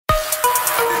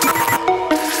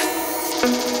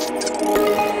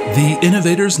The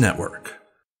Innovators Network.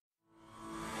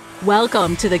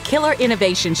 Welcome to the Killer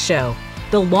Innovation Show,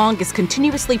 the longest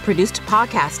continuously produced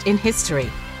podcast in history.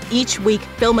 Each week,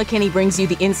 Phil McKinney brings you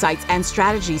the insights and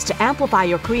strategies to amplify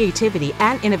your creativity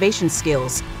and innovation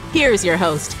skills. Here's your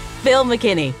host, Phil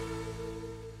McKinney.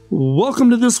 Welcome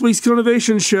to this week's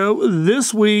Innovation Show.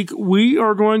 This week, we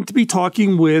are going to be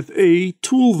talking with a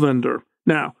tool vendor.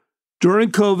 Now,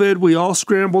 during COVID, we all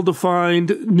scrambled to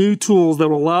find new tools that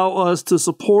will allow us to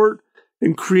support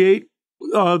and create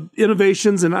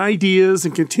innovations and ideas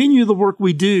and continue the work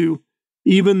we do,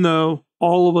 even though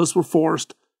all of us were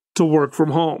forced to work from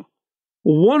home.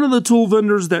 One of the tool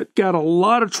vendors that got a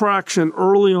lot of traction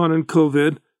early on in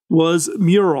COVID was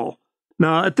Mural.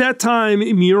 Now, at that time,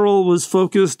 Mural was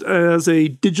focused as a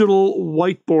digital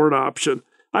whiteboard option.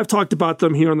 I've talked about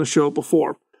them here on the show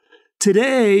before.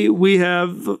 Today, we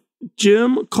have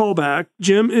Jim Kalbach.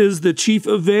 Jim is the Chief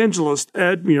Evangelist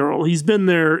at Mural. He's been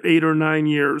there 8 or 9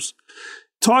 years,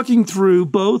 talking through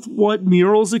both what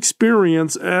Mural's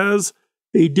experience as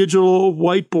a digital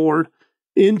whiteboard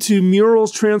into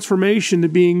Mural's transformation to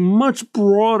being much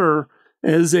broader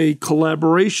as a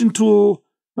collaboration tool,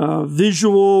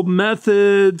 visual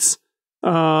methods,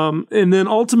 and then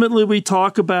ultimately we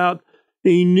talk about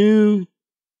a new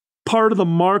part of the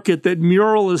market that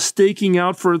Mural is staking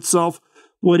out for itself,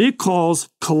 what it calls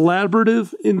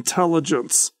collaborative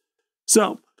intelligence.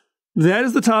 So that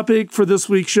is the topic for this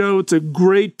week's show. It's a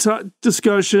great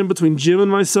discussion between Jim and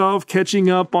myself,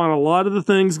 catching up on a lot of the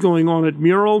things going on at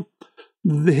Mural.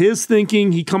 His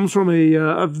thinking, he comes from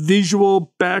a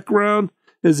visual background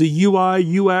as a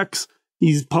UI, UX.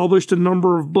 He's published a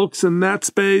number of books in that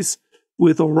space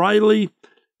with O'Reilly.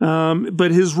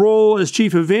 But his role as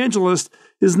Chief Evangelist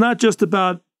is not just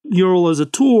about Mural as a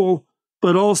tool,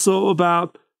 but also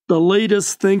about the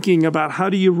latest thinking about how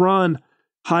do you run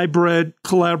hybrid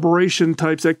collaboration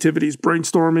types activities,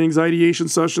 brainstormings, ideation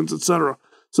sessions, etc.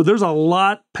 So there's a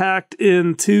lot packed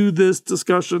into this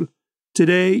discussion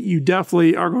today. You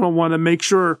definitely are going to want to make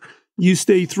sure you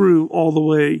stay through all the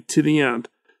way to the end.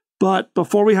 But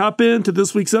before we hop into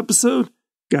this week's episode,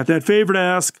 got that favor to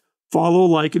ask: follow,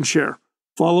 like, and share.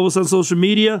 Follow us on social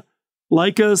media,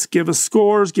 like us, give us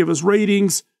scores, give us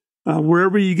ratings,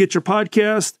 wherever you get your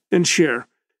podcast, and share.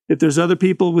 If there's other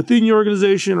people within your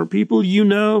organization or people you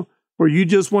know, or you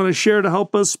just want to share to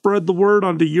help us spread the word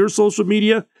onto your social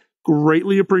media,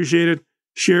 greatly appreciated.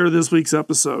 Share this week's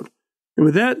episode. And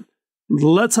with that,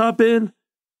 let's hop in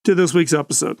to this week's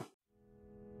episode.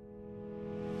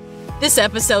 This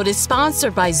episode is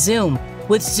sponsored by Zoom.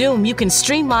 With Zoom, you can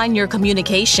streamline your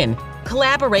communication,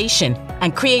 collaboration,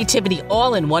 and creativity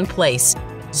all in one place.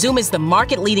 Zoom is the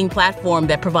market-leading platform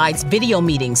that provides video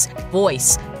meetings,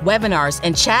 voice, webinars,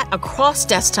 and chat across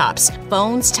desktops,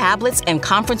 phones, tablets, and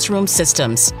conference room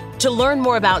systems. To learn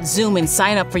more about Zoom and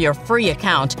sign up for your free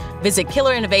account, visit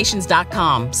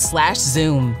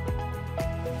killerinnovations.com/Zoom.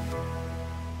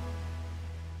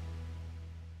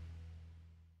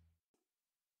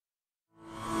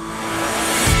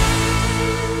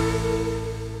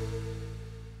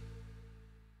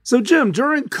 So, Jim,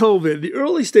 during COVID, the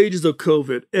early stages of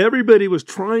COVID, everybody was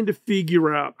trying to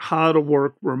figure out how to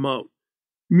work remote.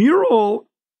 Mural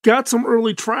got some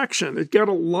early traction. It got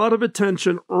a lot of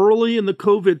attention early in the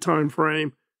COVID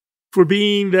timeframe for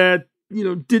being that,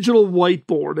 digital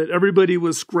whiteboard that everybody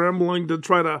was scrambling to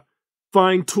try to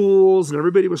find tools, and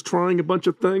everybody was trying a bunch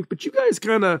of things. But you guys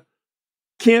kind of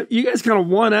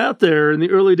won out there in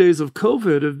the early days of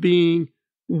COVID of being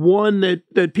one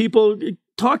that people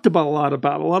talked about a lot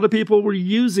about. A lot of people were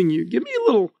using you. Give me a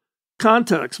little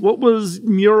context. What was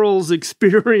Mural's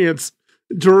experience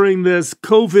during this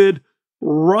COVID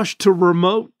rush to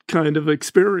remote kind of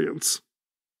experience?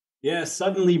 Yeah,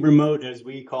 Suddenly Remote, as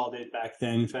we called it back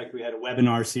then. In fact, we had a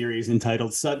webinar series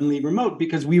entitled Suddenly Remote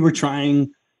because we were trying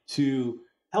to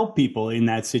help people in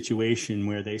that situation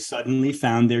where they suddenly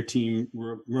found their team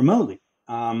remotely.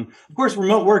 Of course,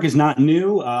 remote work is not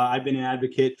new. I've been an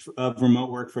advocate of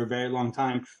remote work for a very long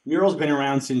time. Mural's been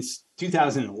around since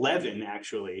 2011,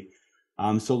 actually,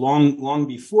 so long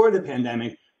before the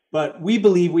pandemic. But we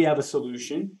believe we have a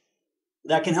solution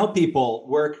that can help people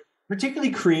work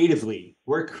particularly creatively,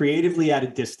 work creatively at a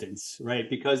distance, right?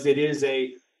 Because it is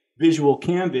a visual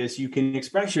canvas. You can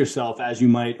express yourself as you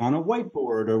might on a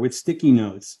whiteboard or with sticky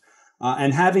notes.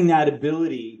 And having that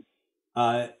ability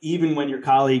even when your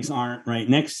colleagues aren't right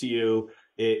next to you,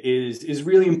 is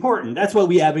really important. That's what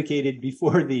we advocated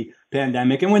before the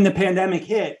pandemic. And when the pandemic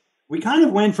hit, we kind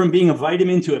of went from being a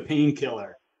vitamin to a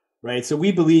painkiller, right? So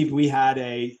we believed we had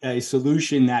a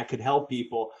solution that could help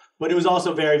people But it was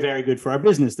also very, very good for our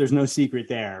business. There's no secret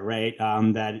there, right?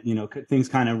 That, things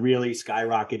kind of really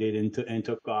skyrocketed and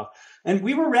took off. And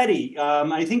we were ready.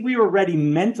 I think we were ready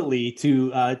mentally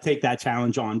to take that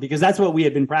challenge on, because that's what we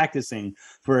had been practicing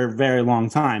for a very long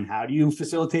time. How do you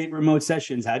facilitate remote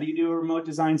sessions? How do you do a remote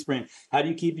design sprint? How do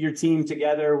you keep your team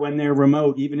together when they're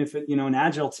remote, even if it, an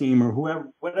agile team or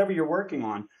whatever you're working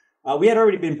on? We had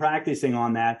already been practicing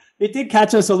on that. It did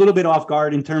catch us a little bit off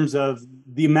guard in terms of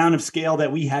the amount of scale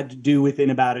that we had to do within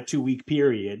about a 2-week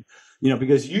period,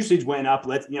 because usage went up,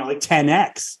 like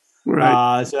 10x.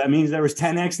 Right. So that means there was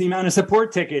 10x the amount of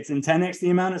support tickets and 10x the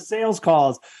amount of sales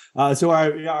calls. So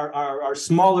our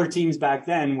smaller teams back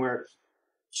then were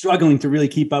struggling to really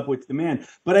keep up with demand.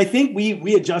 But I think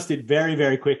we adjusted very,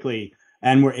 very quickly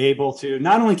and were able to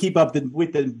not only keep up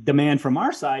with the demand from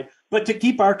our side, but to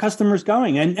keep our customers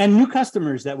going and new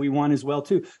customers that we want as well,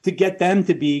 too, to get them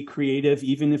to be creative,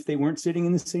 even if they weren't sitting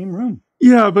in the same room.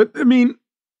 Yeah, but I mean,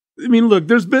 look,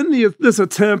 there's been this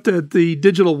attempt at the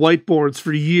digital whiteboards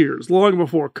for years, long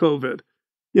before COVID.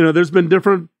 There's been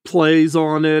different plays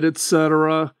on it,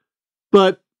 etc.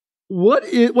 But what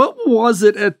was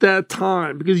it at that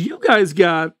time? Because you guys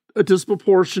got a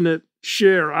disproportionate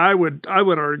share, I would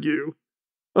argue,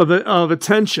 of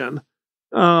attention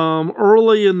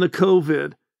early in the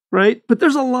COVID, right? But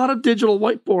there's a lot of digital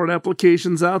whiteboard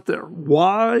applications out there.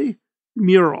 Why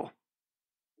Mural?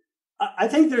 I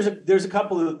think there's a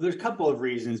couple of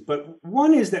reasons, but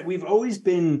one is that we've always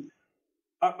been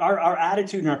our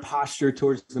attitude and our posture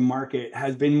towards the market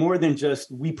has been more than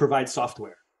just we provide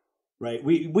software, right?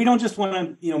 We don't just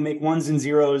want to make ones and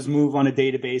zeros move on a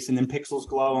database and then pixels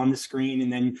glow on the screen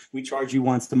and then we charge you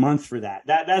once a month for that.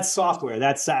 That's software.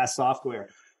 That's SaaS software.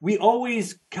 We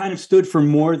always kind of stood for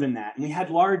more than that, and we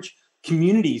had large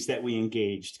communities that we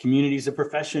engaged, communities of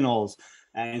professionals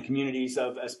and communities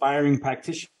of aspiring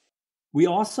practitioners. We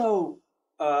also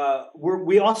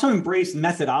embraced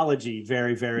methodology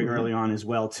very, very early on as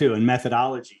well too, and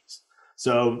methodologies.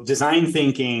 So design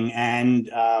thinking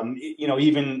and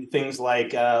even things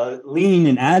like lean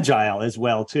and agile as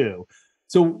well too.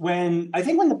 So when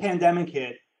the pandemic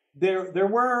hit, there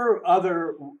were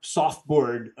other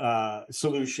softboard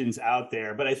solutions out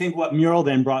there, but I think what Mural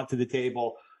then brought to the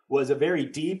table was a very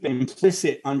deep and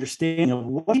implicit understanding of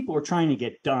what people were trying to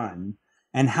get done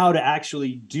and how to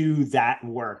actually do that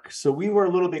work. So we were a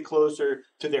little bit closer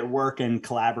to their work and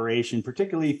collaboration,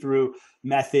 particularly through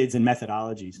methods and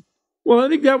methodologies. Well, I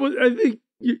think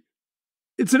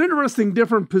it's an interesting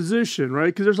different position, right?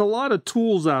 Because there's a lot of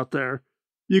tools out there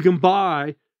you can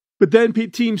buy, but then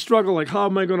teams struggle, like, how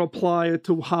am I going to apply it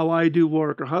to how I do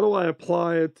work? Or how do I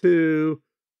apply it to,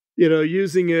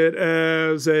 using it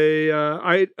as a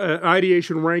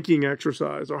ideation ranking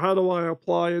exercise? Or how do I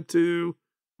apply it to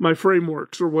my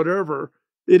frameworks or whatever?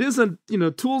 It isn't,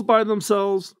 tools by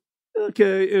themselves,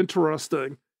 okay,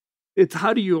 interesting. It's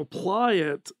how do you apply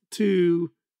it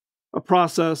to a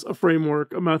process, a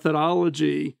framework, a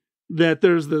methodology, that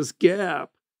there's this gap.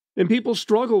 And people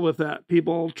struggle with that.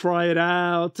 People try it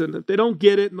out, and if they don't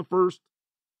get it in the first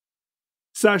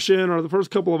session or the first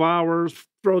couple of hours,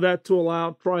 throw that tool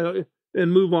out, try it,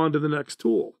 and move on to the next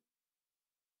tool.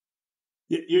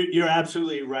 You're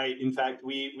absolutely right. In fact,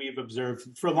 we've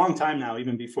observed for a long time now,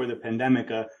 even before the pandemic,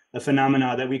 a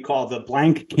phenomena that we call the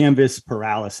blank canvas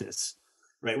paralysis.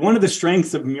 Right. One of the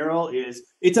strengths of Mural is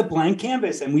it's a blank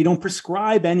canvas, and we don't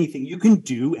prescribe anything. You can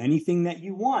do anything that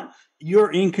you want.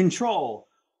 You're in control.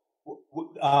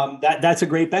 That's a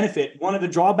great benefit. One of the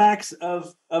drawbacks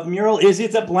of Mural is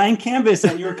it's a blank canvas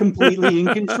and you're completely in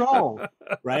control,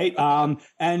 right?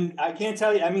 And I can't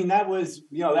tell you, that was,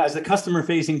 as a customer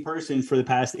facing person for the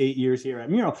past 8 years here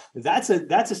at Mural, that's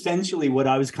essentially what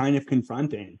I was kind of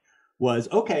confronting was,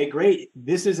 okay, great.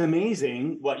 This is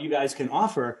amazing what you guys can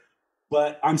offer,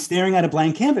 but I'm staring at a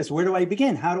blank canvas. Where do I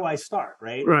begin? How do I start?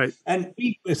 Right. Right. And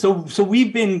so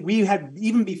we had,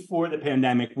 even before the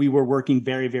pandemic, we were working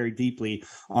very, very deeply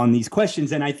on these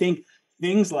questions. And I think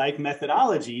things like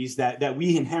methodologies that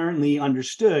we inherently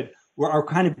understood are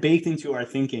kind of baked into our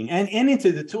thinking and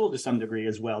into the tool to some degree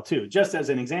as well, too. Just as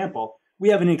an example, we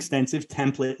have an extensive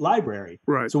template library.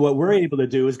 Right. So what we're able to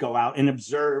do is go out and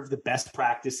observe the best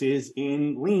practices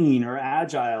in lean or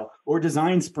agile or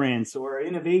design sprints or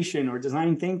innovation or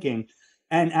design thinking,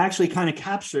 and actually kind of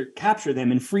capture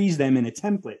them and freeze them in a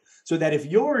template so that if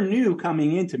you're new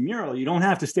coming into Mural, you don't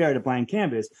have to stare at a blank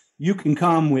canvas. You can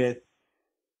come with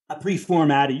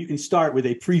you can start with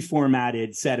a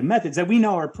pre-formatted set of methods that we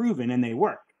know are proven and they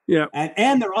work. Yeah.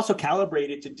 And they're also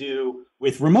calibrated to do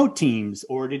with remote teams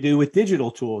or to do with digital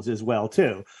tools as well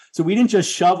too. So we didn't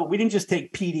just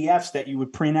take PDFs that you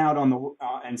would print out on the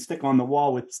and stick on the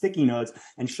wall with sticky notes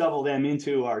and shovel them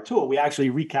into our tool. We actually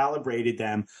recalibrated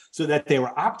them so that they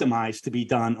were optimized to be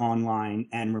done online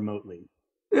and remotely.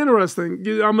 Interesting.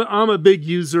 I'm a big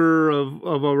user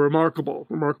of a Remarkable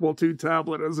 2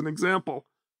 tablet as an example.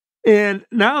 And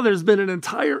now there's been an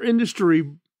entire industry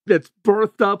that's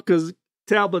birthed up because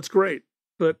tablet's great,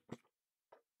 but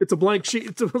it's a blank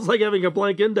sheet. It's like having a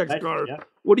blank index card. Yeah.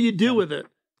 What do you do with it?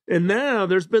 And now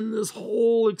there's been this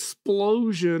whole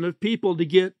explosion of people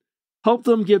to help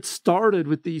them get started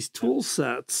with these tool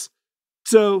sets.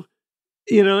 So,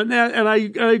 and I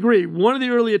agree. One of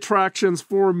the early attractions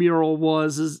for Mural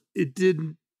was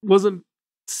wasn't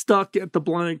stuck at the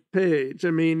blank page.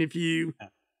 I mean, if you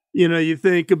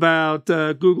think about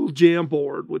Google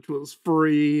Jamboard, which was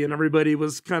free and everybody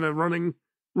was kind of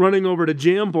running over to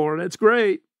Jamboard. That's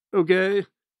great. Okay.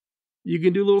 You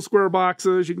can do little square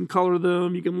boxes. You can color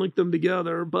them. You can link them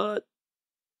together, but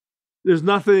there's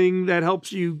nothing that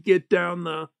helps you get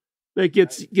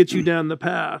gets you down the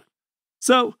path.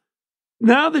 So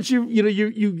now that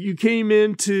you came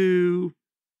into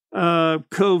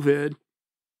COVID,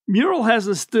 Mural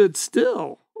hasn't stood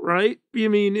still, right? I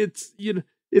mean,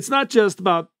 it's not just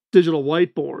about digital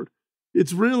whiteboard.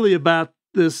 It's really about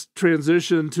this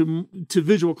transition to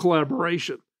visual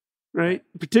collaboration, right?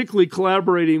 Particularly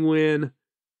collaborating when,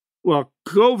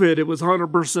 COVID, it was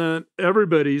 100%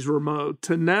 everybody's remote,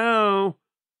 to now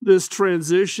this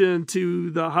transition to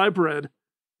the hybrid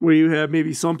where you have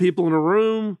maybe some people in a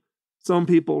room, some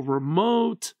people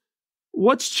remote.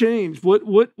 What's changed?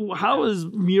 How has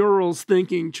Mural's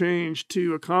thinking changed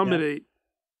to accommodate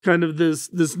kind of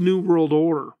this new world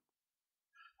order?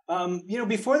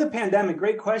 Before the pandemic,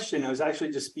 great question. I was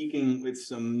actually just speaking with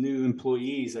some new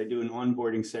employees. I do an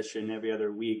onboarding session every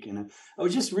other week, and I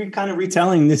was just kind of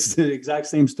retelling this exact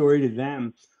same story to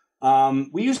them.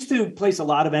 We used to place a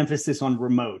lot of emphasis on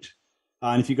remote.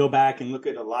 And if you go back and look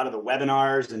at a lot of the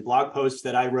webinars and blog posts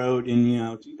that I wrote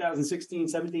in 2016,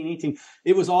 17, 18,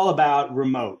 it was all about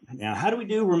remote. How do we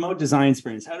do remote design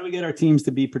sprints? How do we get our teams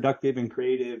to be productive and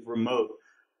creative remote?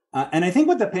 And I think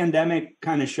what the pandemic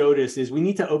kind of showed us is we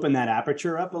need to open that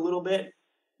aperture up a little bit,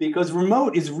 because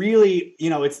remote is really,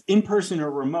 it's in person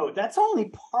or remote. That's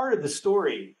only part of the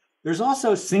story. There's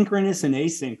also synchronous and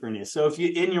asynchronous. So if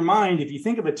you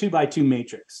think of a 2x2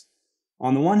 matrix,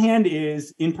 on the one hand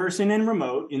is in person and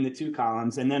remote in the two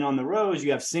columns. And then on the rows,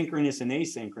 you have synchronous and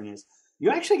asynchronous. You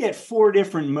actually get 4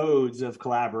 different modes of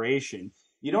collaboration.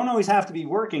 You don't always have to be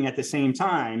working at the same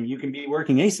time. You can be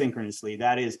working asynchronously.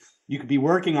 That is, you could be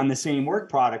working on the same work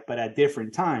product, but at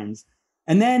different times.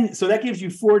 And then, so that gives you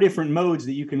 4 different modes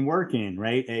that you can work in,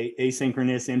 right?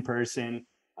 Asynchronous, in person,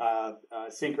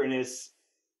 synchronous,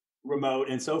 remote,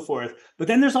 and so forth. But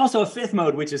then there's also a 5th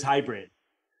mode, which is hybrid,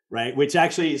 right? Which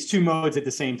actually is 2 modes at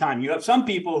the same time. You have some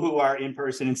people who are in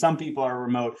person and some people are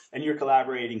remote, and you're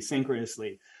collaborating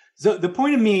synchronously. So the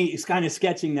point of me is kind of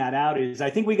sketching that out is I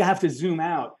think we have to zoom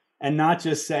out and not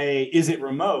just say, is it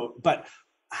remote? But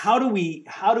how do we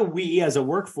as a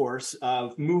workforce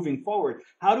moving forward,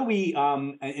 how do we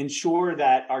ensure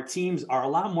that our teams are a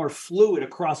lot more fluid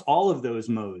across all of those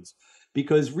modes?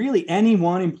 Because really any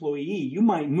one employee, you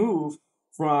might move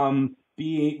from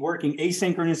working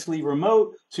asynchronously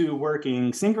remote to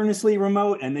working synchronously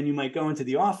remote, and then you might go into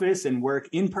the office and work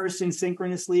in person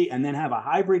synchronously and then have a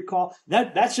hybrid call.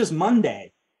 That's just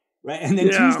Monday, right? And then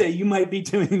Tuesday you might be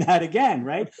doing that again,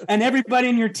 right? And everybody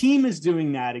in your team is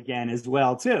doing that again as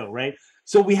well too, right?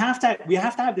 So we have to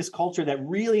have this culture that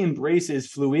really embraces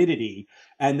fluidity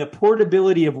and the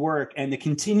portability of work and the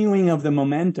continuing of the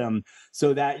momentum,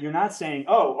 so that you're not saying,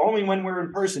 oh, only when we're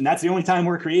in person, that's the only time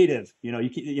we're creative.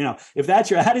 If that's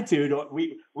your attitude,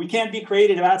 we can't be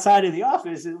creative outside of the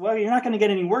office. Well, you're not going to get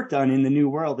any work done in the new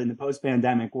world, in the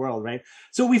post-pandemic world, right?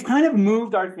 So we've kind of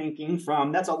moved our thinking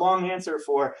from, that's a long answer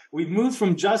for, we've moved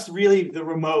from just really the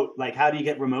remote, like how do you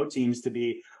get remote teams to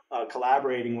be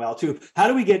collaborating well too? How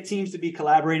do we get teams to be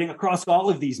collaborating across all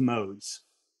of these modes?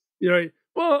 Right.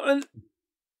 Well,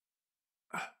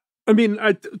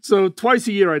 so twice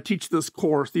a year I teach this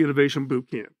course, the Innovation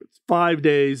Bootcamp. It's 5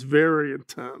 days, very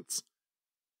intense.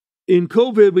 In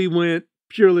COVID, we went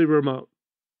purely remote.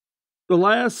 The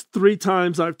last 3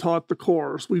 times I've taught the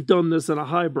course, we've done this in a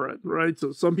hybrid, right?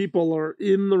 So some people are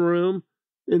in the room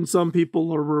and some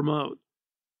people are remote.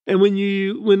 And when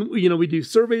we do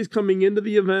surveys coming into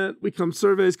the event, we come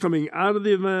surveys coming out of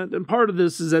the event. And part of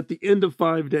this is at the end of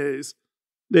 5 days,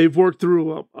 they've worked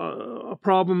through a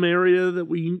problem area that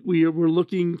we were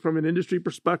looking from an industry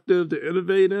perspective to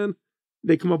innovate in.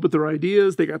 They come up with their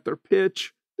ideas, they got their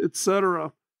pitch,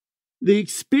 etc. The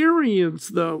experience,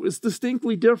 though, is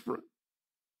distinctly different,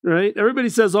 right? Everybody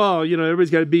says, oh,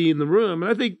 everybody's got to be in the room.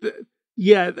 And I think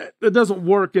that doesn't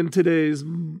work in today's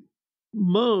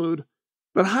mode.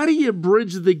 But how do you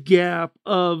bridge the gap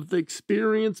of the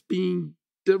experience being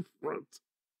different?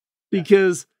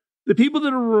 Because the people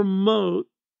that are remote,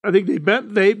 I think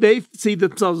they see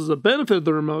themselves as a benefit of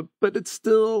the remote, but it's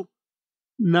still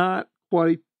not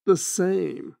quite the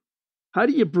same. How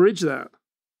do you bridge that?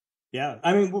 Yeah,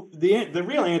 I mean, the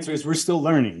real answer is we're still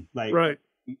learning. Right.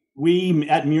 We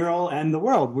at Mural and the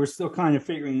world, we're still kind of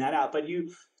figuring that out. But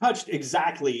you touched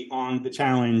exactly on the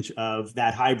challenge of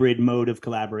that hybrid mode of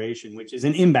collaboration, which is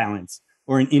an imbalance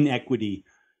or an inequity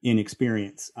in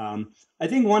experience. I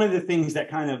think one of the things that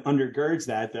kind of undergirds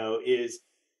that, though, is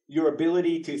your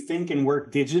ability to think and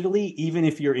work digitally, even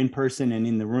if you're in person and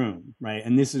in the room, right?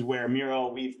 And this is where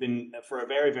Mural, we've been for a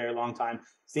very, very long time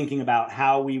thinking about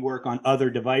how we work on other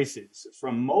devices,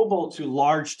 from mobile to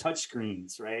large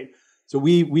touchscreens, right? So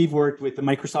we've worked with the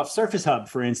Microsoft Surface Hub,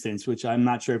 for instance, which I'm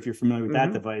not sure if you're familiar with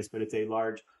that device, but it's a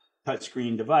large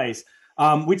touchscreen device,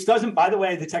 which doesn't, by the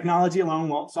way, the technology alone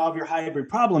won't solve your hybrid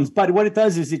problems. But what it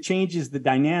does is it changes the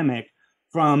dynamic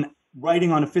from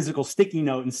writing on a physical sticky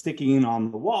note and sticking it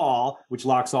on the wall, which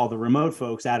locks all the remote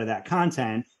folks out of that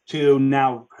content, to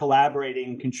now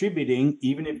collaborating, contributing,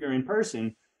 even if you're in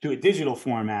person, to a digital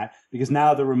format, because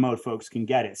now the remote folks can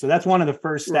get it. So that's one of the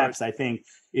first steps, I think,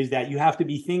 is that you have to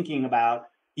be thinking about,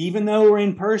 even though we're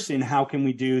in person, how can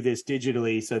we do this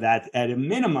digitally so that at a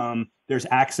minimum, there's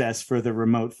access for the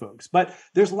remote folks. But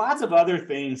there's lots of other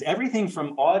things, everything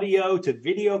from audio to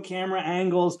video camera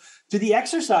angles to the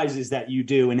exercises that you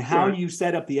do and how you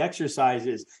set up the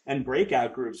exercises and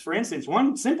breakout groups. For instance,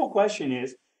 one simple question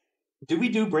is, do we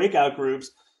do breakout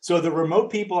groups so the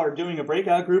remote people are doing a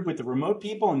breakout group with the remote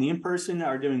people and the in-person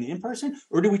are doing the in-person?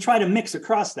 Or do we try to mix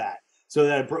across that so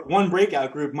that one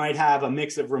breakout group might have a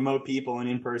mix of remote people and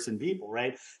in-person people,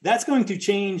 right? That's going to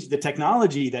change the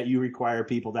technology that you require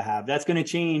people to have. That's going to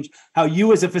change how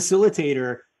you as a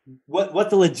facilitator, what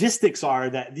the logistics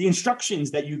are, that the instructions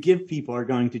that you give people are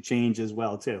going to change as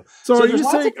well, too. So are you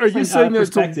saying there's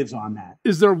perspectives on that?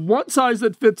 Is there one size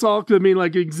that fits all? I mean,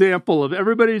 like an example of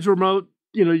everybody's remote,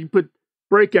 you put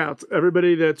breakouts.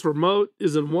 Everybody that's remote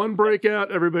is in one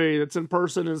breakout. Everybody that's in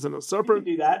person is in a separate.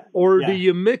 You can do that, or do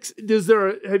you mix?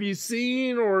 Have you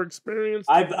seen or experienced?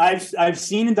 I've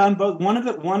seen and done both. One of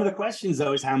the questions,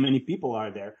 though, is how many people are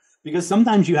there? Because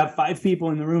sometimes you have 5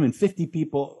 people in the room and 50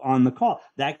 people on the call.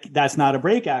 That's not a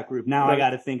breakout group. Now I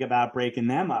got to think about breaking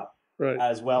them up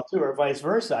as well too, or vice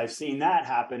versa. I've seen that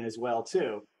happen as well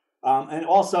too, and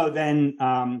also then.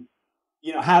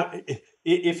 How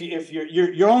if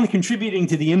you're only contributing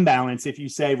to the imbalance if you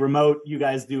say remote, you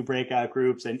guys do breakout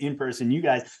groups, and in person, you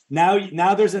guys now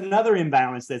there's another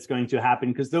imbalance that's going to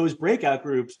happen, because those breakout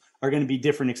groups are going to be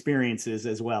different experiences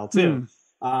as well too.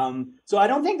 So I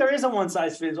don't think there is a one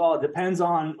size fits all. It depends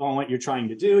on what you're trying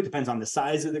to do. It depends on the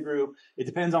size of the group. It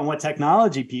depends on what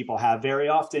technology people have. Very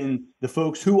often, the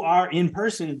folks who are in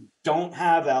person don't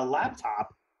have a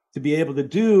laptop to be able to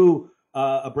do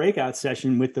a breakout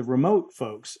session with the remote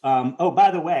folks.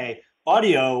 By the way,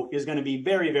 audio is going to be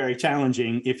very, very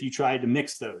challenging if you try to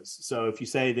mix those. So if you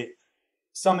say that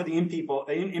some of the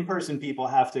in-person people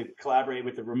have to collaborate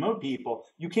with the remote people,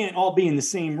 you can't all be in the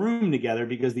same room together,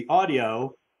 because the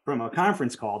audio from a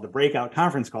conference call, the breakout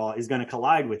conference call, is going to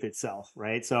collide with itself,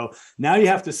 right? So now you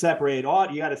have to separate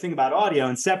audio. You got to think about audio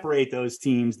and separate those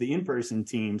teams, the in-person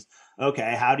teams.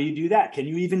 Okay, how do you do that? Can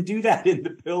you even do that in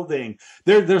the building?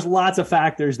 There's lots of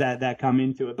factors that come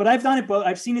into it. But I've done it both.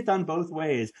 I've seen it done both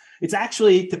ways. It's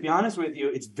actually, to be honest with you,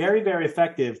 it's very, very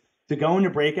effective to go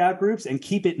into breakout groups and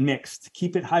keep it mixed,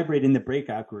 keep it hybrid in the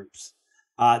breakout groups.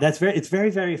 It's very,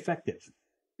 very effective.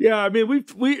 Yeah, I mean,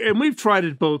 we've tried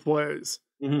it both ways.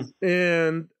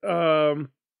 And the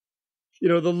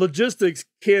logistics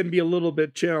can be a little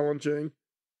bit challenging.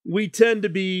 We tend to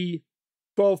be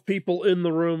 12 people in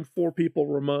the room, 4 people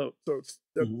remote. So it's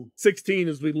 16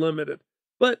 as we limit it.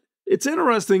 But it's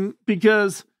interesting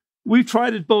because we've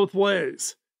tried it both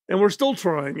ways, and we're still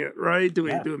trying it, right? Do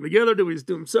we do them together? Do we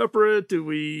do them separate? Do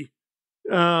we,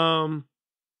 we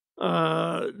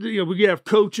have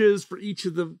coaches for each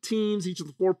of the teams, each of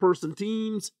the 4-person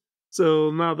teams.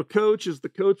 So now the coach is the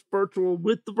coach virtual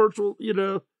with the virtual,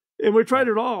 and we tried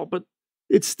it all, but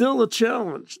it's still a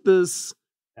challenge. I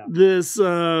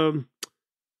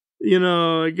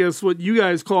guess what you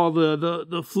guys call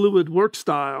the fluid work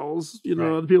styles,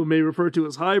 other people may refer to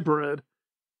as hybrid,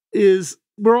 is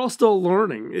we're all still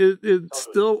learning. It's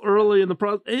still early in the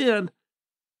process. And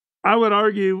I would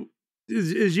argue,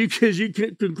 as you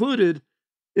concluded,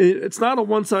 it's not a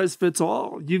one size fits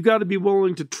all. You've got to be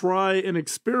willing to try and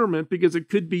experiment because it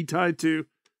could be tied to,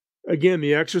 again,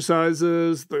 the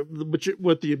exercises,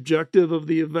 what the objective of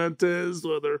the event is,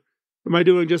 whether am I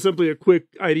doing just simply a quick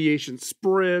ideation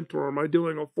sprint or am I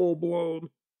doing a full blown,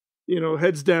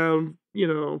 heads down,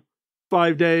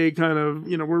 5-day kind of,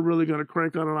 we're really going to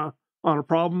crank on a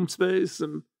problem space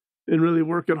and really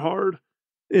work it hard.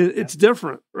 It's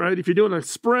different, right? If you're doing a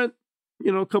sprint,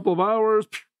 a couple of hours,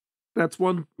 that's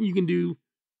one you can do.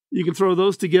 You can throw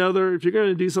those together. If you're going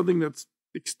to do something that's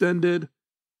extended,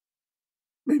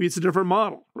 maybe it's a different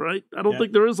model, right? I don't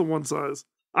think there is a one size.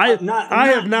 I have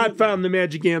not found the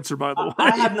magic answer, by the way.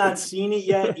 I have not seen it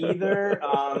yet either,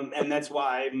 and that's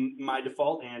why my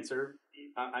default answer.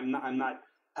 I'm not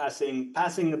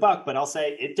passing the buck, but I'll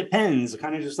say it depends.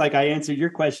 Kind of just like I answered your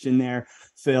question there,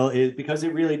 Phil, is because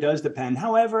it really does depend.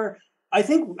 However, I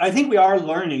think we are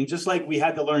learning, just like we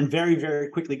had to learn very, very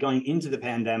quickly going into the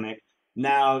pandemic.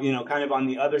 Now, kind of on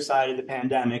the other side of the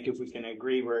pandemic, if we can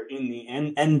agree, we're in the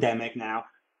endemic now.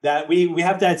 That we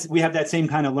have that same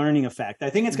kind of learning effect.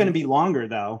 I think it's going to be longer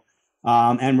though,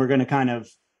 and we're going to kind of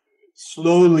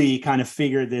slowly kind of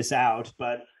figure this out.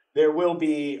 But there will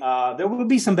be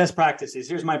some best practices.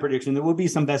 Here's my prediction: there will be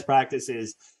some best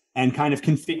practices and kind of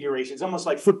configurations, almost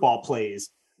like football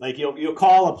plays. Like you'll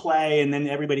call a play, and then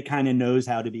everybody kind of knows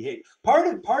how to behave. Part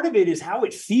of it is how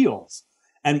it feels,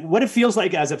 and what it feels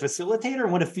like as a facilitator,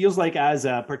 and what it feels like as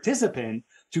a participant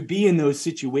to be in those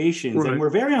situations. Right. And we're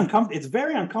very uncomfortable. It's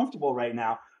very uncomfortable right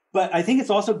now. But I think it's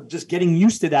also just getting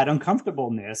used to that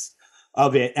uncomfortableness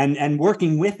of it and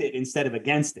working with it instead of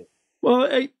against it.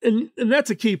 Well, and that's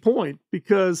a key point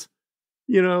because,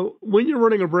 when you're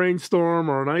running a brainstorm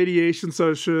or an ideation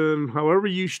session, however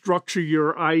you structure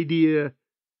your idea,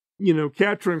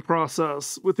 capturing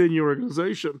process within your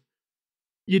organization,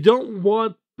 you don't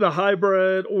want the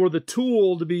hybrid or the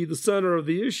tool to be the center of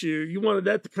the issue. You wanted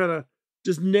that to kind of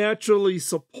just naturally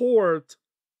support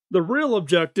the real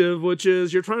objective, which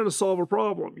is you're trying to solve a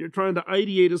problem. You're trying to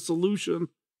ideate a solution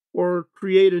or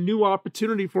create a new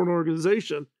opportunity for an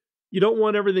organization. You don't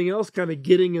want everything else kind of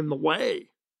getting in the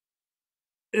way.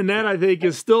 And that, I think,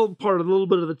 is still part of a little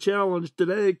bit of the challenge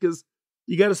today because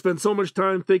you got to spend so much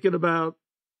time thinking about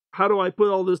how do I put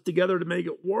all this together to make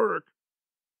it work?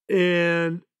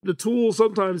 And the tools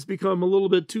sometimes become a little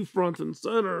bit too front and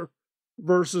center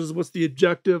versus what's the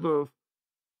objective of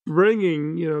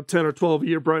bringing 10 or 12 of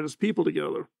your brightest people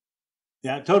together.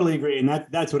 Yeah, I totally agree, and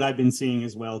that's what I've been seeing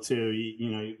as well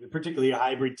too. Particularly a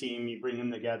hybrid team, you bring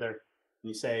them together, and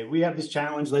you say, "We have this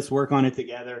challenge. Let's work on it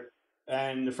together."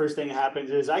 And the first thing that happens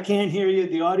is, "I can't hear you.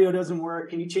 The audio doesn't work.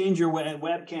 Can you change your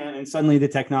webcam?" And suddenly the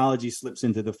technology slips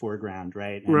into the foreground,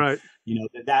 right? And, right.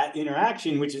 That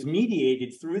interaction, which is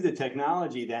mediated through the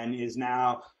technology, then is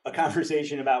now a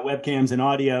conversation about webcams and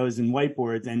audios and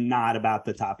whiteboards, and not about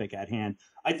the topic at hand.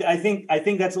 I think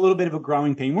that's a little bit of a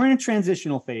growing pain. We're in a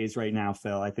transitional phase right now,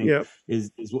 Phil. I think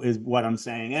is what I'm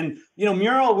saying. And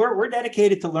Mural, we're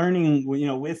dedicated to learning.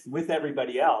 With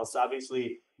everybody else.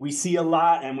 Obviously, we see a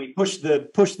lot and we push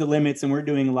the limits, and we're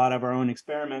doing a lot of our own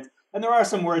experiments. And there are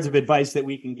some words of advice that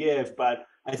we can give, but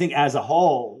I think as a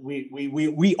whole,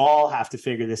 we all have to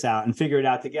figure this out and figure it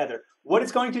out together. What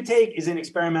it's going to take is an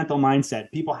experimental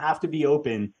mindset. People have to be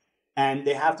open. And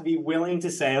they have to be willing to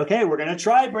say, okay, we're going to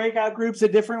try breakout groups a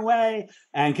different way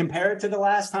and compare it to the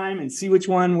last time and see which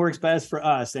one works best for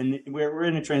us. And we're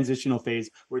in a transitional phase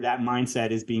where that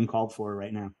mindset is being called for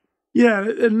right now. Yeah,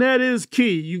 and that is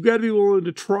key. You've got to be willing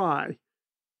to try.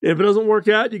 If it doesn't work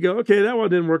out, you go, okay, that one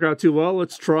didn't work out too well.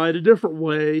 Let's try it a different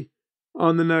way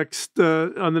on the next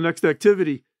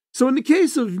activity. So in the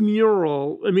case of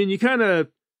Mural, I mean, you kind of,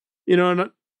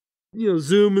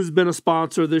 Zoom has been a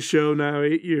sponsor of this show now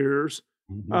 8 years.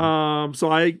 Mm-hmm.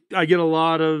 So I get a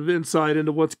lot of insight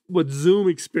into what Zoom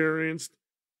experienced,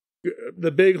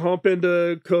 the big hump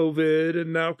into COVID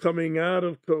and now coming out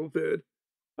of COVID.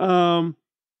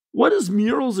 What has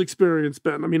Mural's experience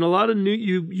been? I mean, a lot of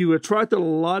you attracted a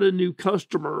lot of new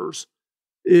customers.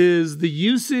 Is the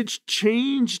usage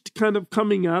changed kind of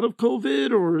coming out of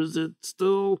COVID, or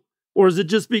is it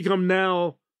just become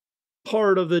now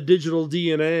part of the digital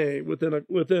DNA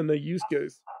within the use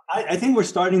case? I think we're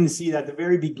starting to see that the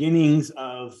very beginnings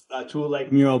of a tool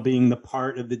like Mural being the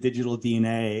part of the digital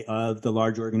DNA of the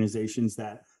large organizations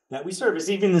that we service,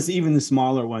 even the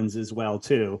smaller ones as well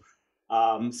too.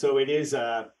 So it is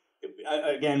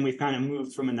again, we've kind of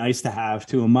moved from a nice to have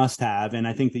to a must have, and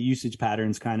I think the usage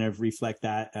patterns kind of reflect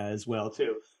that as well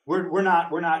too. we're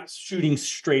not shooting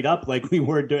straight up like we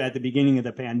were at the beginning of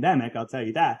the pandemic. I'll tell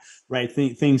you that, right?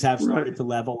 Things have started to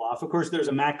level off. Of course, there's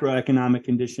a macroeconomic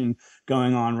condition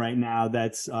going on right now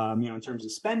that's in terms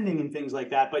of spending and things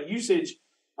like that. But usage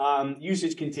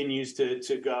continues to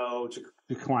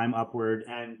climb upward,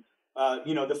 and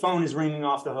the phone is ringing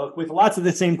off the hook with lots of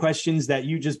the same questions that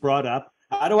you just brought up.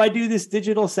 How do I do this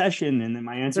digital session? And then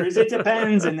my answer is, it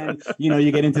depends. And then,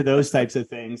 you get into those types of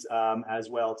things as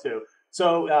well, too.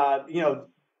 So,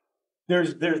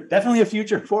 there's definitely a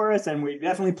future for us, and we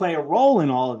definitely play a role in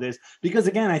all of this. Because,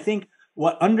 again, I think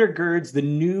what undergirds the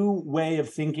new way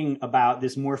of thinking about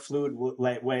this more fluid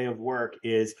way of work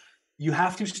is you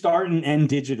have to start and end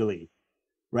digitally.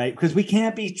 Right, because we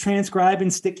can't be transcribing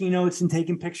sticky notes and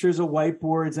taking pictures of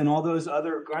whiteboards and all those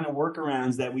other kind of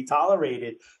workarounds that we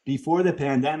tolerated before the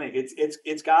pandemic.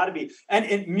 It's got to be,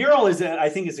 and Mural I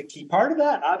think is a key part of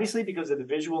that, obviously, because of the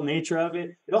visual nature of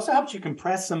it. It also helps you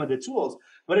compress some of the tools,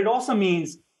 but it also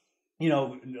means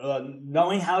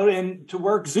knowing how to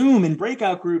work Zoom and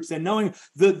breakout groups, and knowing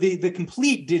the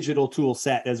complete digital tool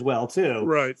set as well too.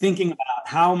 Right. Thinking about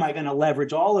how am I going to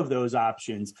leverage all of those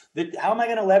options? How am I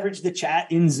going to leverage the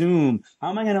chat in Zoom? How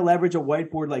am I going to leverage a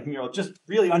whiteboard like Mural? Just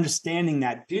really understanding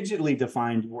that digitally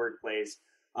defined workplace,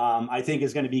 I think,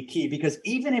 is going to be key, because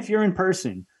even if you're in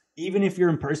person, you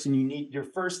need your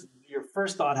first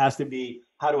thought has to be,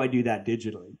 how do I do that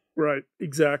digitally? Right.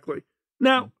 Exactly.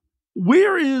 Now,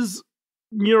 where is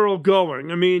Mural going?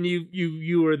 I mean,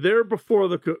 you were there before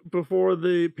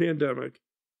the pandemic.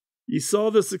 You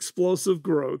saw this explosive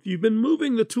growth. You've been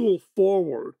moving the tool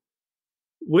forward.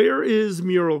 Where is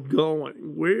Mural going?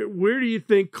 Where do you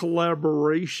think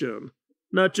collaboration,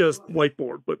 not just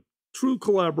whiteboard, but true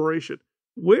collaboration,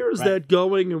 where is that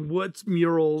going, and what's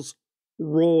Mural's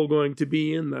role going to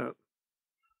be in that?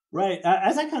 Right.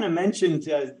 As I kind of mentioned,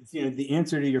 the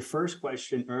answer to your first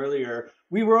question earlier,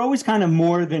 we were always kind of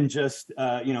more than just,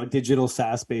 digital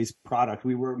SaaS-based product.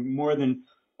 We were more than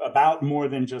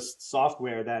just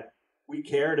software. That we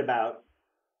cared about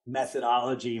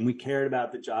methodology, and we cared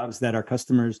about the jobs that our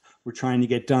customers were trying to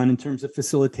get done in terms of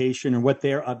facilitation, or what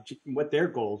their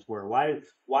goals were.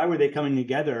 Why were they coming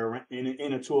together in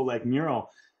a tool like Mural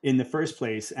in the first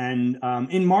place? And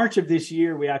in March of this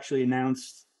year, we actually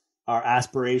announced our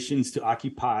aspirations to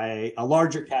occupy a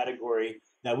larger category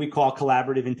that we call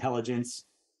collaborative intelligence.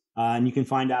 And you can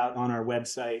find out on our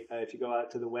website, if you go out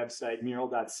to the website,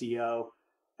 mural.co.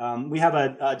 We have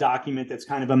a document that's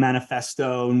kind of a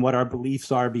manifesto and what our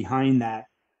beliefs are behind that.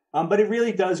 But it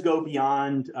really does go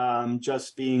beyond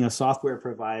just being a software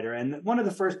provider. And one of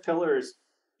the first pillars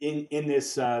in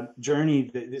this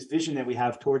journey, this vision that we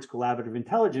have towards collaborative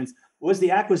intelligence, was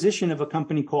the acquisition of a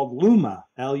company called LUMA,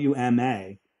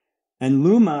 L-U-M-A. And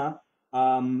LUMA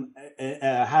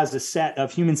has a set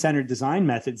of human-centered design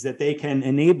methods that they can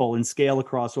enable and scale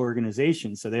across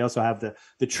organizations. So they also have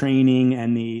the training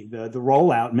and the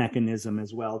rollout mechanism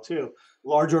as well too.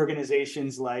 Large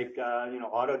organizations like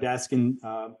Autodesk and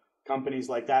companies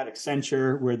like that,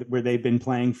 Accenture, where they've been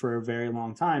playing for a very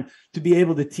long time, to be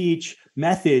able to teach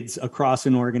methods across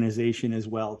an organization as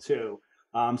well too.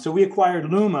 So we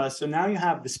acquired LUMA. So now you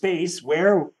have the space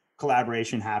where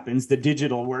collaboration happens, the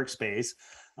digital workspace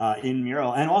in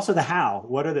Mural, and also the how.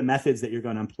 What are the methods that you're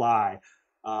going to apply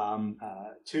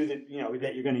that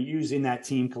you're going to use in that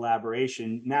team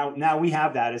collaboration? Now we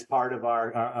have that as part of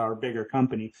our bigger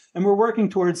company, and we're working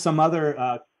towards some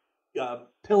other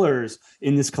pillars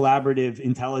in this collaborative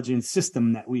intelligence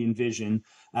system that we envision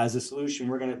as a solution.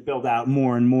 We're going to build out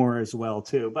more and more as well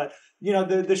too. But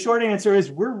the short answer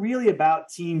is we're really about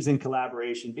teams and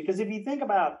collaboration, because if you think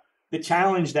about the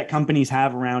challenge that companies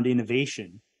have around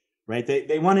innovation, right?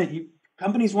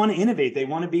 Companies want to innovate. They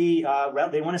want to be,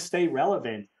 they want to stay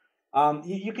relevant.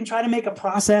 You can try to make a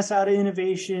process out of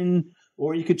innovation,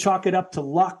 or you could chalk it up to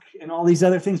luck and all these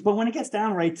other things. But when it gets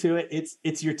down right to it,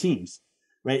 it's your teams,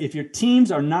 right? If your teams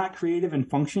are not creative and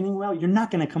functioning well, you're not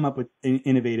going to come up with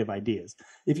innovative ideas.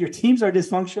 If your teams are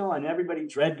dysfunctional and everybody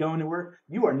dread going to work,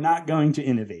 you are not going to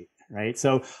innovate. Right.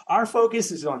 So our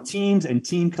focus is on teams and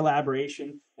team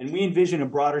collaboration, and we envision a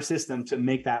broader system to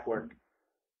make that work.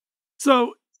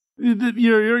 So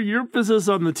your emphasis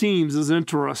on the teams is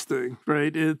interesting,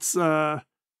 right? It's how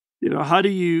do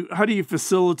you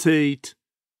facilitate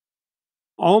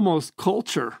almost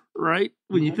culture, right?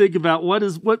 When you think about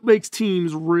what makes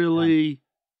teams really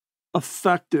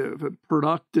effective and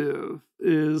productive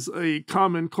is a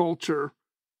common culture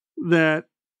that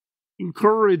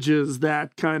encourages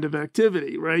that kind of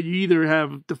activity, right? You either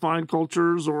have defined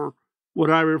cultures or what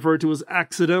I refer to as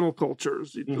accidental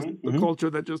cultures, the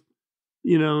culture that just,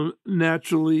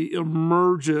 naturally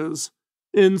emerges.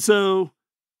 And so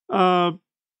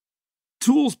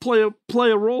tools play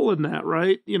a role in that,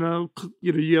 right? You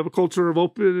have a culture of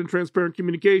open and transparent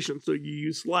communication, so you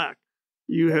use Slack.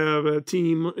 You have a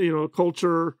team, a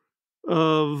culture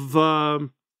of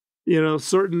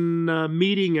certain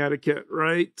meeting etiquette,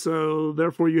 right? So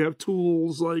therefore, you have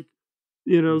tools like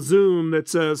Zoom that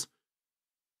says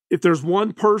if there's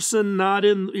one person not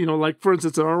in, like for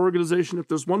instance, in our organization, if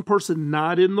there's one person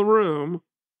not in the room,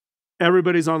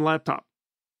 everybody's on laptop.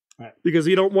 Right. Because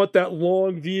you don't want that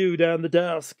long view down the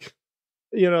desk,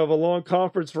 of a long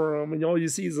conference room, and all you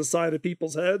see is the side of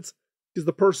people's heads because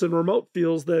the person remote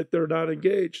feels that they're not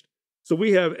engaged. So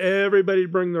we have everybody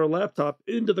bring their laptop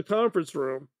into the conference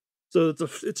room, so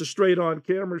it's a straight on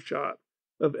camera shot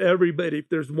of everybody. If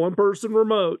there's one person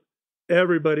remote,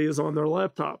 everybody is on their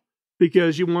laptop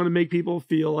because you want to make people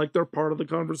feel like they're part of the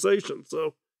conversation. So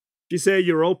if you say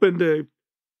you're open to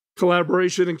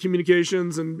collaboration and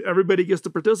communications and everybody gets to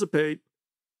participate,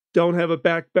 don't have a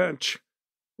back bench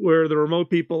where the remote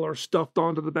people are stuffed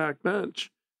onto the back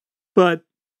bench. But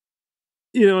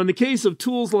in the case of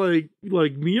tools like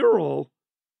Mural,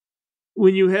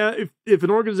 when you have if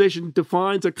an organization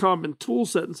defines a common tool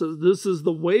set and says this is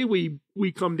the way we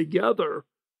come together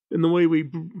and the way we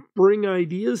bring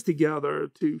ideas together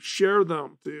to share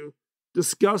them, to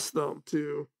discuss them,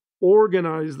 to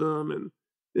organize them and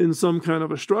in some kind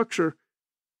of a structure,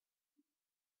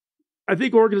 I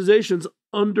think organizations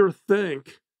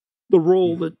underthink the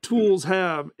role that tools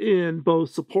have in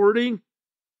both supporting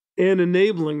and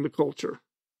enabling the culture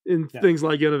in things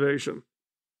like innovation.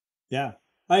 Yeah,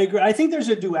 I agree. I think there's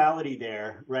a duality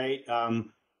there, right?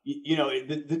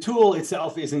 The tool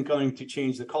itself isn't going to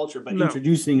change the culture, but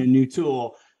introducing a new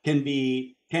tool can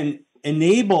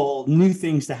enable new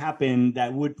things to happen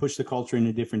that would push the culture in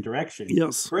a different direction.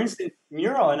 Yes. For instance,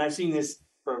 Mural, and I've seen this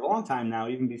for a long time now,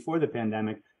 even before the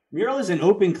pandemic, Mural is an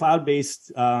open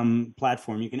cloud-based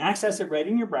platform. You can access it right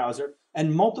in your browser,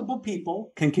 and multiple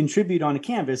people can contribute on a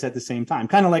canvas at the same time,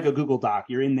 kind of like a Google Doc.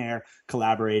 You're in there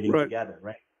collaborating together,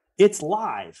 right? It's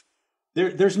live.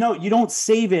 There's no, you don't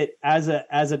save it as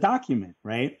a document,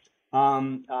 right?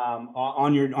 On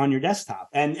your desktop,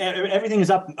 and everything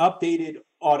is updated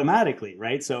automatically,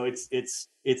 right? So it's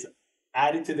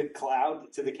added to the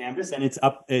cloud, to the canvas, and it's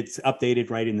updated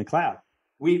right in the cloud.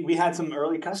 We had some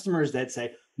early customers that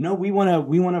say, no, we want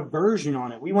a version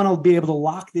on it. We want to be able to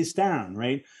lock this down,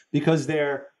 right? Because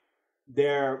their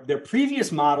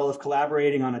previous model of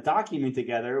collaborating on a document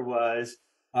together was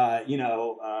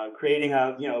creating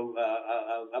a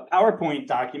PowerPoint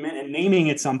document and naming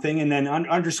it something, and then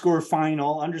underscore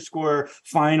final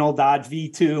dot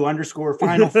v2 underscore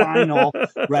final,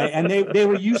 right? And they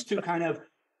were used to kind of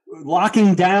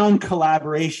locking down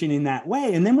collaboration in that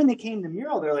way. And then when they came to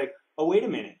Mural, they're like, oh, wait a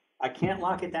minute, I can't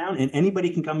lock it down, and anybody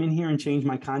can come in here and change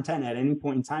my content at any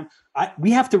point in time.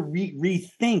 We have to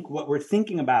rethink what we're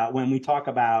thinking about when we talk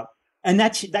about, and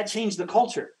that changed the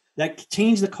culture. That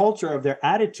changed the culture of their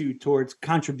attitude towards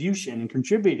contribution and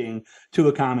contributing to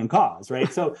a common cause,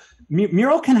 right? So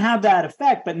Mural can have that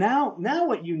effect, but now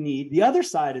what you need, the other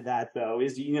side of that though,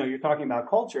 is, you're talking about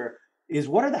culture, is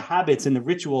what are the habits and the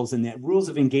rituals and the rules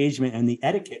of engagement and the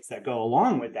etiquettes that go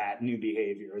along with that new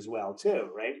behavior as well too,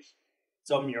 right?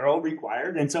 So Mural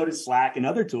required, and so does Slack and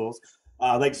other tools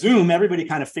like Zoom. Everybody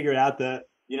kind of figured out the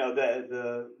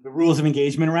rules of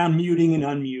engagement around muting and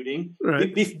unmuting.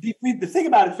 Right. The thing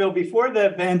about it, Phil, before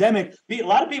the pandemic, a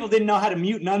lot of people didn't know how to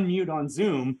mute and unmute on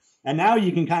Zoom. And now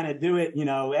you can kind of do it,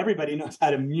 everybody knows how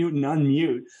to mute and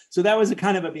unmute. So that was a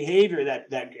kind of a behavior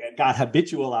that got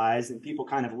habitualized, and people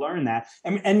kind of learned that.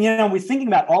 And we're thinking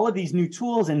about all of these new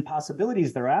tools and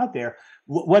possibilities that are out there.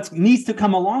 What needs to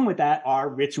come along with that are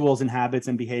rituals and habits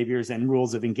and behaviors and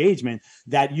rules of engagement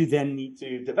that you then need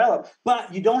to develop.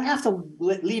 But you don't have to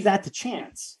leave that to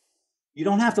chance. You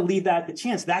don't have to leave that to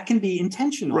chance. That can be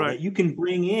intentional, right? That you can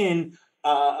bring in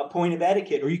a point of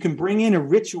etiquette, or you can bring in a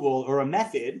ritual or a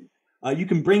method. You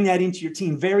can bring that into your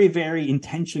team very, very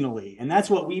intentionally. And that's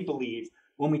what we believe.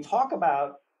 When we talk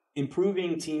about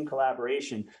improving team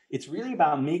collaboration, it's really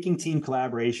about making team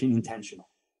collaboration intentional,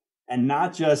 and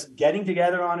not just getting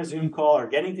together on a Zoom call or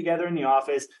getting together in the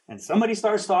office and somebody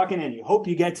starts talking and you hope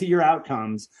you get to your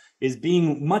outcomes. Is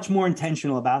being much more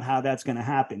intentional about how that's going to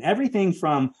happen. Everything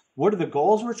from what are the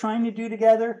goals we're trying to do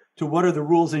together to what are the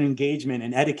rules and engagement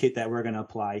and etiquette that we're going to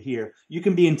apply here. You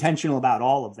can be intentional about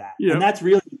all of that. Yep. And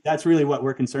that's really what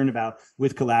we're concerned about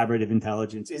with collaborative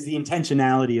intelligence, is the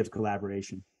intentionality of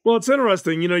collaboration. Well, it's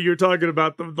interesting. You're talking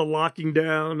about the locking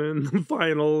down and the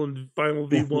final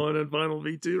V1 and final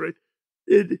V2, right?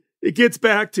 It gets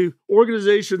back to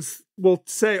organizations will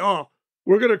say, oh,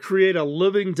 we're going to create a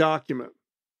living document,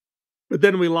 but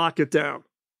then we lock it down.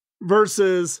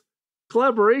 versus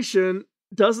collaboration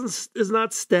is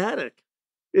not static.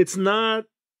 It's not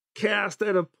cast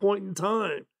at a point in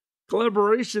time.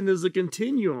 Collaboration is a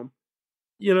continuum.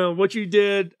 You know, what you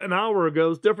did an hour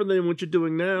ago is different than what you're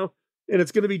doing now, and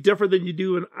it's going to be different than you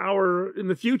do an hour in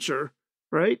the future,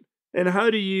 right? And how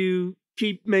do you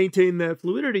maintain that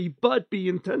fluidity, but be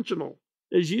intentional,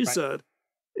 as you said?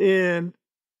 And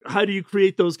how do you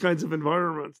create those kinds of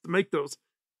environments to make those?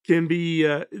 Can be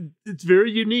it's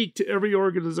very unique to every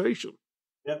organization.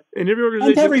 Yep. And every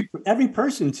organization, and every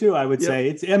person too, I would say.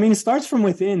 It starts from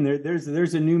within. There's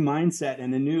a new mindset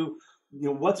and a new,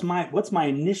 what's my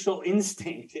initial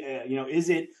instinct? Is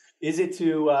it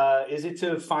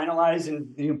to finalize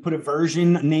and put a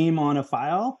version name on a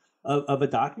file of a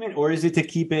document, or is it to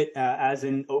keep it as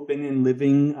an open and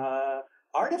living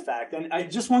artifact?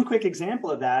 And just one quick example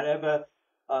of that. I have a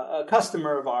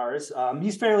customer of ours.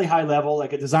 He's fairly high level,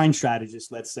 like a design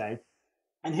strategist, let's say,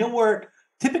 and he'll work.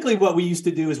 Typically, what we used to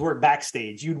do is work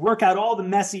backstage. You'd work out all the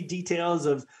messy details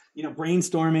of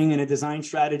brainstorming and a design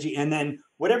strategy, and then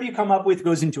whatever you come up with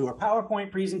goes into a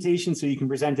PowerPoint presentation so you can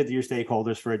present it to your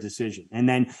stakeholders for a decision. And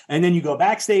then you go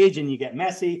backstage and you get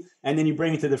messy, and then you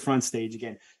bring it to the front stage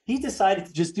again. He decided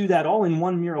to just do that all in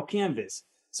one mural canvas.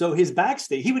 So his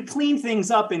backstage, he would clean things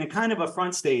up in a kind of a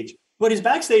front stage, but his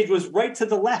backstage was right to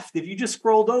the left. If you just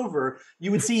scrolled over,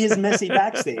 you would see his messy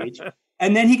backstage.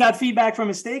 And then he got feedback from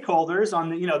his stakeholders on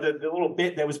the little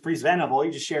bit that was presentable.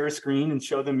 You just share a screen and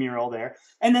show the mural there.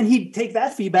 And then he'd take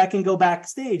that feedback and go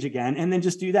backstage again and then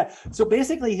just do that. So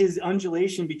basically his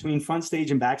undulation between front stage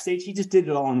and backstage, he just did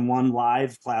it all in one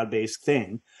live cloud-based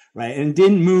thing, right? And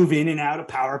didn't move in and out of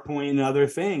PowerPoint and other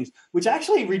things, which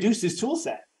actually reduced his tool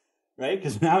set, right?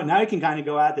 Because now he can kind of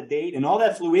go out the gate and all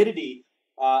that fluidity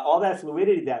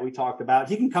that we talked about,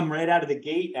 he can come right out of the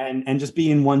gate and just be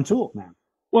in one tool now.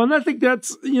 Well, and I think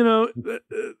that's,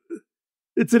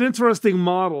 it's an interesting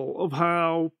model of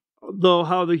how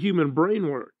the human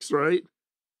brain works, right?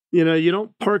 You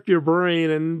don't park your brain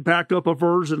and back up a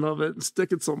version of it and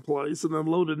stick it someplace and then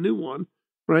load a new one,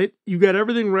 right? You got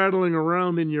everything rattling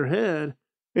around in your head,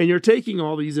 and you're taking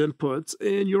all these inputs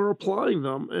and you're applying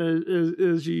them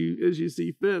as you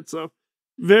see fit. So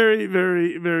very,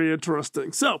 very, very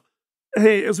interesting. So,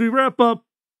 hey, as we wrap up,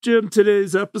 Jim,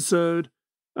 today's episode,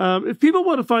 if people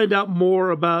want to find out more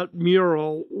about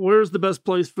Mural, where's the best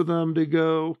place for them to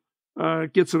go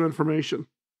get some information?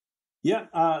 Yeah,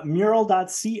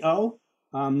 mural.co,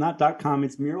 not .com,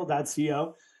 it's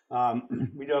mural.co.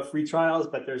 We do have free trials,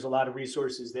 but there's a lot of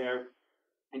resources there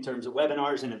in terms of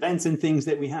webinars and events and things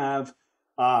that we have.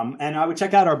 And I would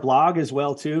check out our blog as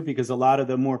well, too, because a lot of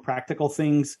the more practical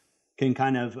things can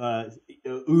kind of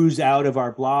ooze out of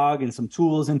our blog, and some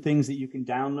tools and things that you can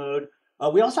download.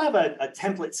 We also have a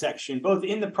template section, both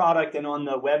in the product and on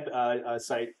the web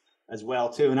site as well,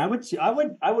 too. And I would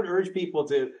urge people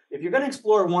to, if you're going to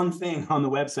explore one thing on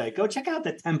the website, go check out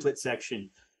the template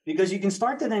section, because you can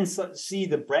start to then see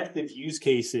the breadth of use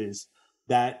cases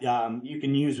that you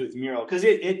can use with Mural, because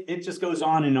it just goes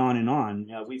on and on and on.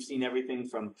 We've seen everything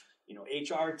from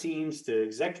HR teams to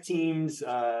exec teams,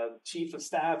 chief of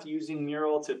staff using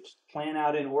Mural to plan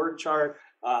out an org chart.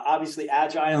 Obviously,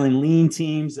 agile and lean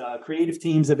teams, creative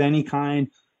teams of any kind.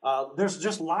 There's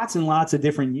just lots and lots of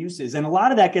different uses. And a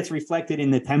lot of that gets reflected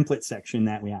in the template section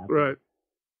that we have. Right.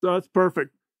 So that's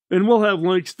perfect. And we'll have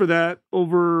links for that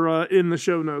over in the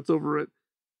show notes over at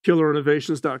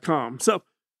killerinnovations.com. So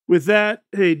with that,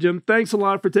 hey, Jim, thanks a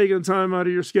lot for taking the time out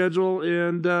of your schedule.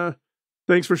 And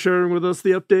thanks for sharing with us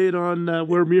the update on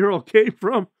where Mural came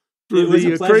from. It was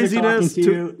a pleasure craziness talking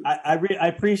to you. I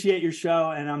appreciate your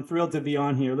show, and I'm thrilled to be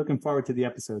on here. Looking forward to the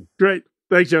episode. Great.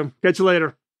 Thanks, Jim. Catch you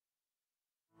later.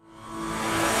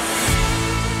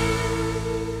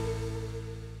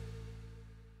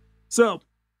 So,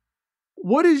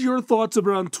 what is your thoughts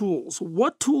around tools?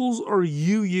 What tools are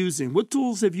you using? What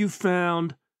tools have you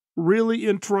found really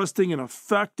interesting and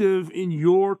effective in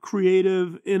your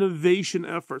creative innovation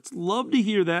efforts? Love to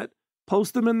hear that.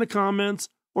 Post them in the comments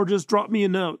or just drop me a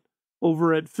note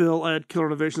over at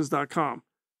phil@killerinnovations.com.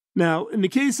 Now, in the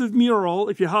case of Mural,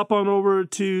 if you hop on over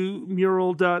to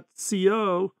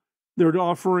mural.co, they're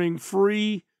offering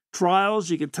free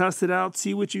trials. You can test it out,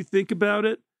 see what you think about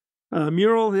it.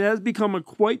 Mural has become a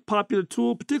quite popular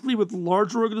tool, particularly with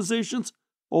larger organizations,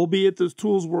 albeit those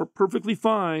tools work perfectly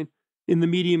fine in the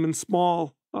medium and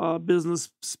small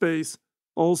business space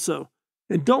also.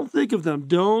 And don't think of them,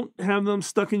 don't have them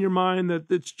stuck in your mind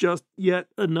that it's just yet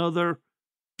another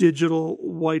digital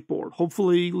whiteboard.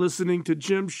 Hopefully listening to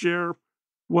Jim share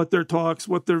what their talks,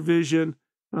 what their vision,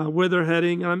 where they're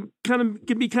heading. Can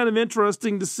be kind of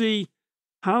interesting to see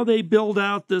how they build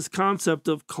out this concept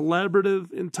of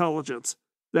collaborative intelligence.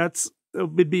 It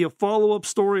would be a follow-up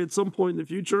story at some point in the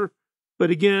future.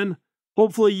 But again,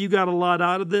 hopefully you got a lot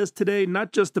out of this today,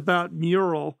 not just about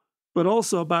Mural, but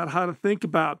also about how to think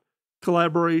about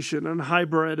collaboration and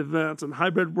hybrid events and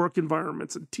hybrid work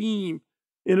environments and team,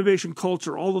 innovation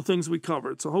culture, all the things we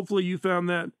covered. So hopefully you found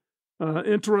that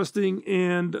interesting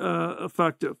and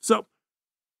effective. So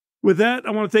with that,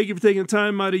 I want to thank you for taking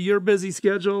time out of your busy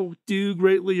schedule. Do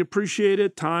greatly appreciate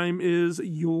it. Time is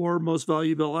your most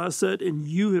valuable asset, and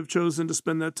you have chosen to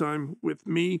spend that time with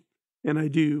me, and I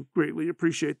do greatly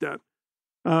appreciate that.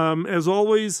 As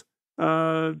always,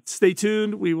 stay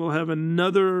tuned. We will have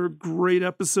another great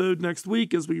episode next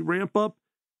week as we ramp up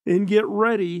and get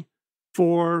ready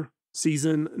for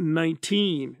season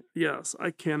 19. Yes, I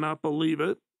cannot believe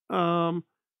it.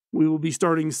 We will be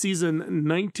starting season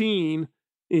 19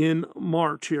 in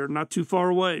March here, not too far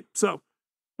away. So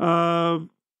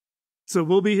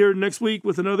we'll be here next week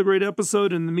with another great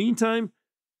episode. In the meantime,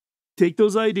 take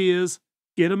those ideas,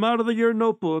 get them out of your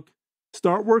notebook,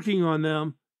 start working on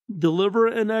them, deliver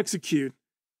and execute,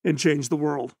 and change the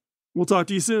world. We'll talk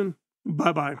to you soon.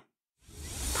 Bye-bye.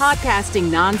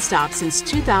 Podcasting nonstop since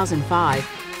 2005,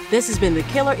 this has been the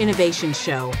Killer Innovation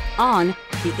Show on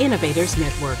the Innovators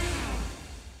Network.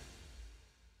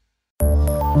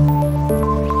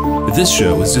 This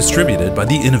show is distributed by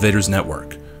the Innovators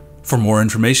Network. For more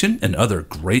information and other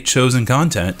great shows and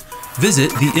content,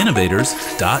 visit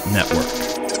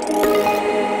theinnovators.network.